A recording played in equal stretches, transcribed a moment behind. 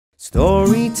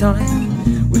Story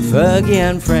time with Fergie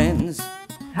and friends.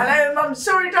 Hello, Mum.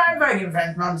 Story time, Fergie and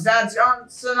friends. Mums, dads,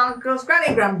 aunts and uncles,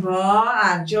 granny, grandpa,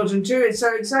 and children too. It's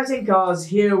so exciting because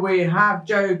here we have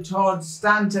Joe, Todd,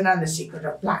 Stanton, and the Secret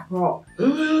of Black Rock.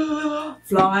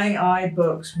 Flying eye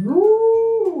books.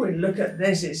 Woo! And look at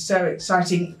this. It's so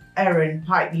exciting. Erin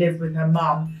Pike lived with her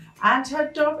mum and her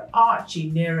dog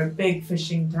Archie near a big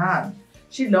fishing town.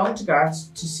 She longed to go out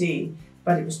to sea,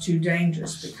 but it was too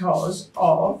dangerous because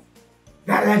of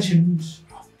the legend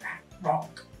of Black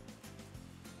Rock.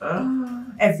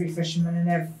 Every fisherman and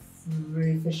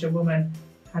every fisherwoman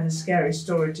had a scary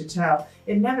story to tell.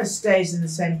 It never stays in the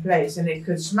same place and it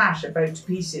could smash a boat to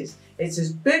pieces. It's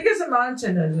as big as a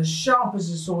mountain and as sharp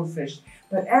as a swordfish.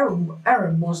 But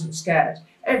Erin wasn't scared.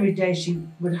 Every day she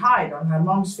would hide on her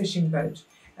mum's fishing boat,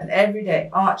 and every day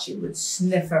Archie would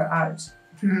sniff her out.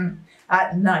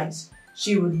 At night,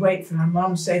 she would wait for her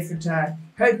mum's safe return,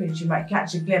 hoping she might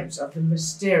catch a glimpse of the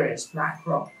mysterious Black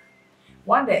Rock.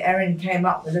 One day, Erin came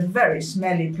up with a very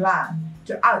smelly plan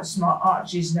to outsmart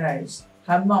Archie's nose.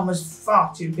 Her mum was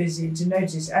far too busy to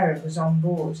notice Erin was on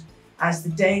board. As the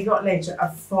day got later, a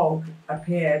fog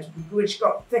appeared, which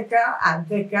got thicker and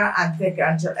thicker and thicker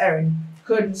until Erin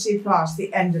couldn't see past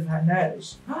the end of her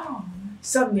nose.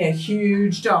 Suddenly, a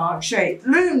huge dark shape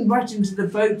loomed right into the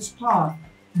boat's path.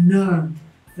 No!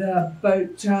 The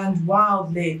boat turned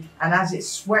wildly, and as it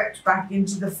swept back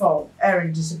into the fog,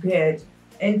 Erin disappeared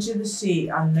into the sea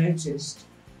unnoticed.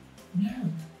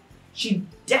 No. She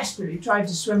desperately tried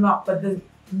to swim up, but the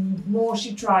more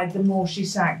she tried, the more she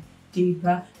sank.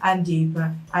 Deeper and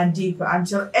deeper and deeper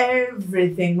until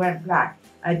everything went black.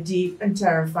 A deep and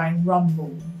terrifying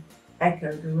rumble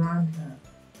echoed around her.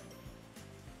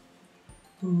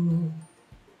 Ooh.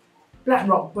 Black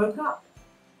Rock woke up.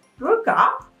 Woke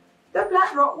up? The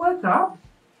Black Rock woke up.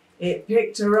 It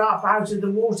picked her up out of the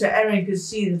water. Erin could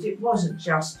see that it wasn't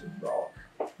just a rock.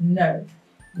 No,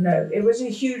 it was a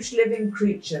huge living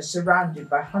creature surrounded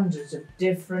by hundreds of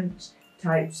different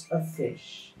types of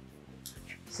fish.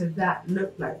 So that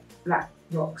looked like Black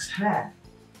Rock's hair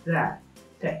there,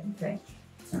 don't you think?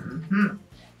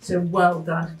 So well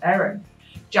done, Erin.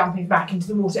 Jumping back into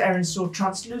the water, Erin saw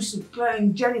translucent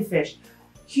glowing jellyfish,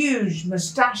 huge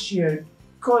mustachioed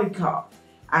koi carp,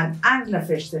 and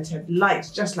anglerfish that had lights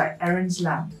just like Erin's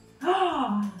lamp.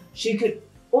 She could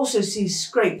also see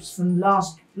scrapes from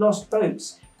lost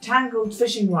boats, tangled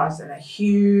fishing wires, and a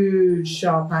huge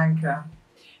sharp anchor.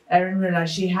 Erin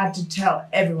realised she had to tell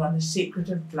everyone the secret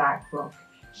of Black Rock.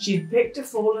 She'd picked a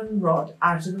fallen rod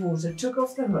out of the water, took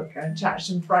off the hook and attached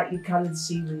some brightly coloured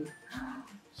seaweed.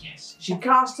 Yes, she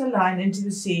cast her line into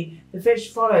the sea. The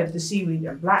fish followed the seaweed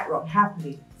and Black Rock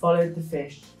happily followed the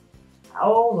fish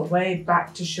all the way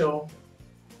back to shore.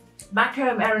 Back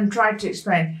home, Erin tried to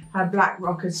explain how Black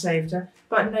Rock had saved her,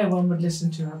 but no one would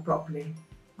listen to her properly.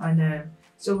 I know,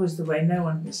 it's always the way, no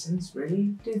one listens,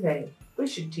 really, do they? We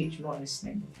should teach more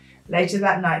listening. Later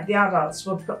that night, the adults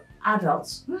were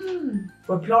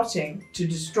plotting to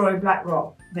destroy Black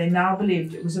Rock. They now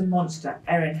believed it was a monster.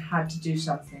 Erin had to do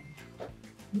something.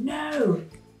 No!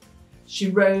 She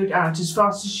rowed out as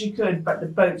fast as she could, but the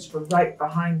boats were right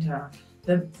behind her.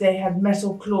 They had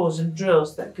metal claws and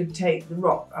drills that could take the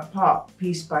rock apart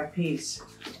piece by piece.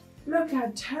 Look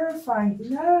how terrifying.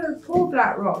 No, poor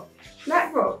Black Rock.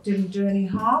 Black Rock didn't do any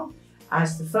harm.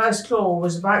 As the first claw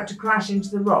was about to crash into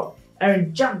the rock,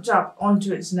 Erin jumped up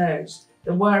onto its nose.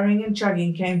 The whirring and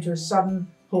chugging came to a sudden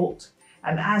halt,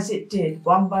 and as it did,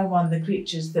 one by one, the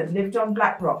creatures that lived on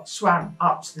Black Rock swam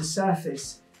up to the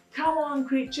surface. Come on,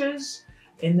 creatures!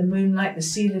 In the moonlight, the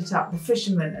sea lit up. The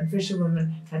fishermen and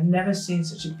fisherwomen had never seen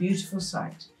such a beautiful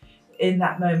sight. In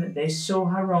that moment, they saw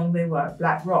how wrong they were.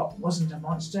 Black Rock wasn't a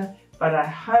monster, but a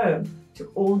home to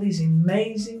all these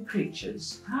amazing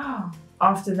creatures.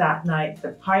 After that night,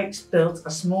 the Pikes built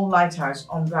a small lighthouse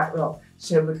on Black Rock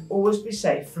so it would always be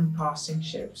safe from passing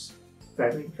ships.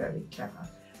 Very, very clever.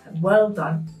 And well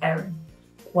done, Erin.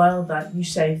 Well done, you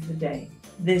saved the day.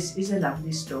 This is a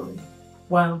lovely story.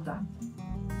 Well done.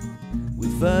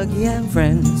 With Fergie and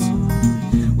friends.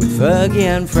 With Fergie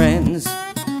and friends.